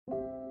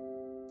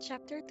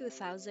Chapter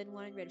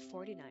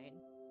 2149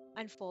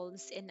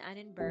 unfolds in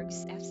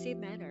Annenberg's FC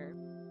Manor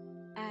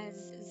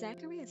as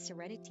Zachary and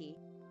Serenity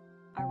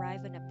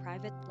arrive on a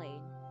private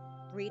plane,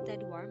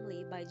 greeted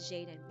warmly by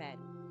Jane and Ben.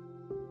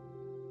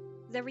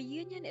 The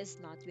reunion is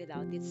not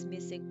without its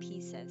missing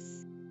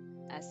pieces,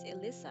 as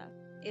Elisa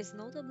is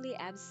notably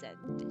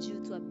absent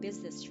due to a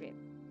business trip.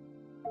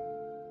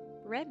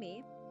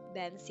 Remy,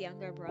 Ben's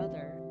younger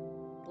brother,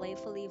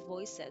 playfully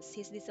voices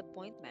his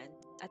disappointment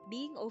at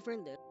being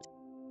overlooked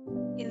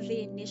in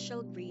the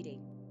initial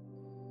greeting.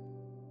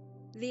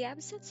 The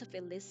absence of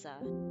Elisa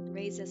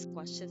raises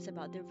questions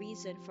about the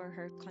reason for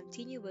her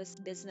continuous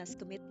business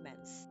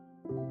commitments,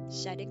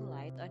 shedding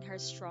light on her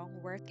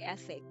strong work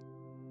ethic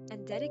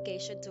and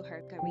dedication to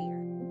her career.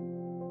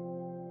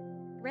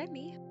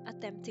 Remy,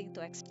 attempting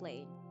to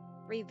explain,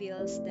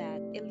 reveals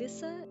that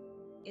Elisa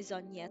is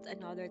on yet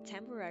another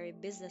temporary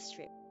business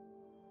trip,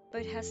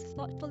 but has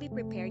thoughtfully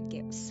prepared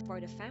gifts for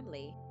the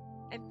family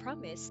and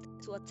promised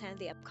to attend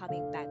the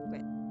upcoming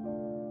banquet.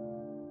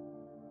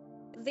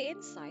 The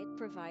insight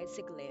provides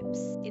a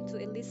glimpse into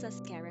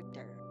Elisa's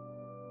character,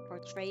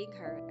 portraying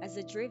her as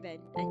a driven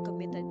and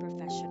committed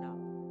professional.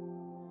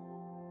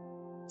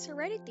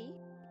 Serenity,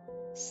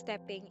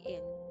 stepping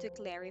in to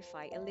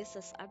clarify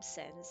Elisa's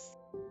absence,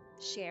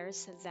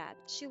 shares that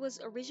she was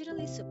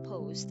originally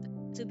supposed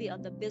to be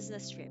on the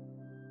business trip,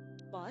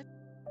 but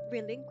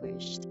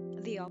relinquished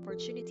the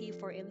opportunity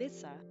for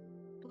Elisa,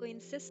 who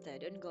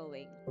insisted on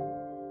going.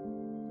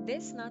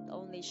 This not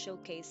only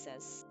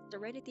showcases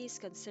Serenity's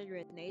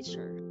considerate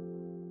nature,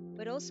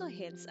 but also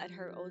hints at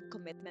her own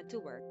commitment to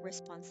work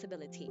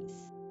responsibilities.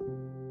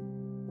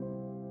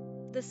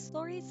 The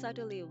story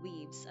subtly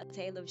weaves a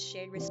tale of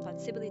shared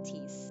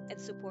responsibilities and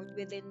support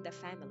within the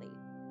family,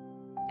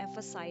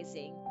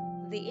 emphasizing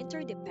the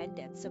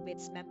interdependence of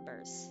its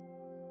members.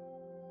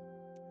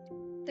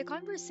 The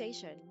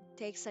conversation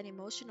takes an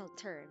emotional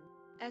turn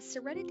as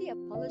Serenity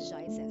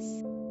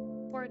apologizes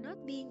for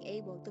not being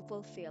able to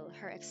fulfill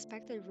her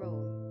expected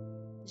role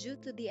due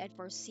to the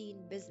unforeseen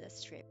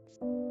business trip.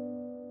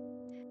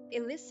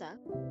 Elisa,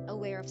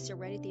 aware of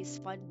Serenity's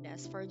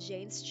fondness for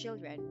Jane's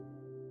children,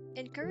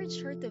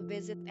 encouraged her to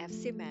visit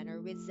FC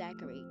Manor with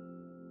Zachary,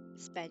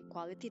 spend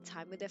quality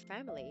time with the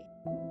family,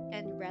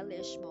 and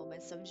relish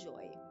moments of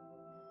joy.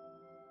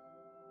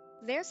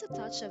 There's a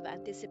touch of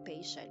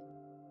anticipation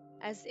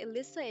as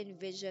Elisa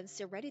envisions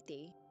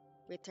Serenity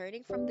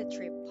returning from the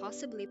trip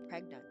possibly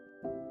pregnant,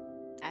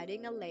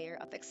 adding a layer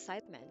of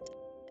excitement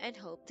and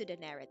hope to the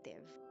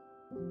narrative.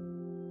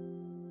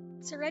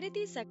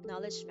 Serenity's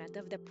acknowledgement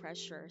of the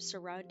pressure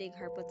surrounding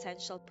her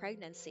potential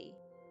pregnancy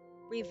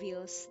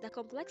reveals the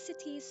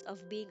complexities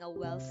of being a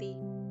wealthy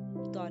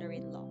daughter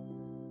in law.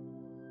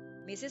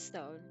 Mrs.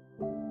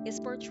 Stone is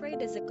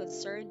portrayed as a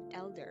concerned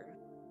elder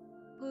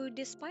who,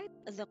 despite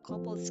the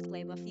couple's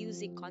claim of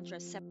using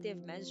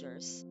contraceptive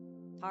measures,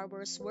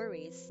 harbors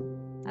worries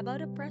about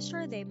the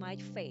pressure they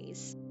might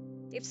face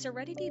if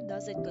Serenity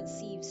doesn't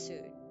conceive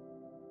soon.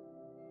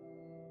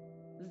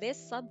 This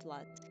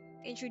subplot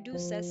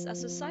introduces a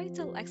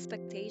societal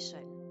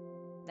expectation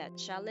that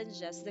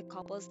challenges the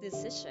couple's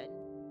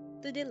decision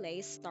to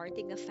delay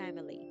starting a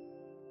family.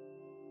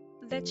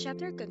 The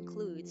chapter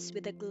concludes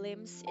with a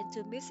glimpse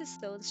into Mrs.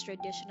 Stone's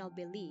traditional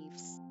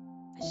beliefs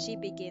as she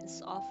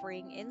begins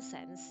offering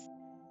incense,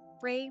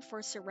 praying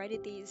for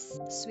Serenity's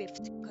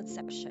swift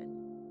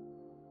conception.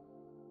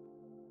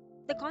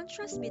 The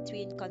contrast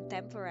between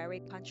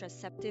contemporary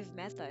contraceptive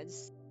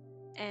methods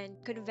and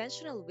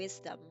conventional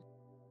wisdom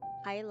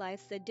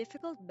highlights the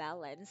difficult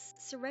balance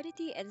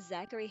Serenity and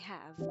Zachary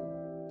have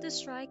to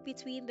strike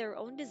between their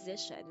own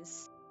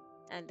decisions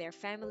and their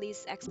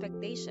family's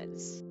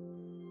expectations,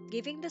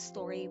 giving the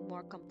story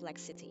more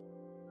complexity.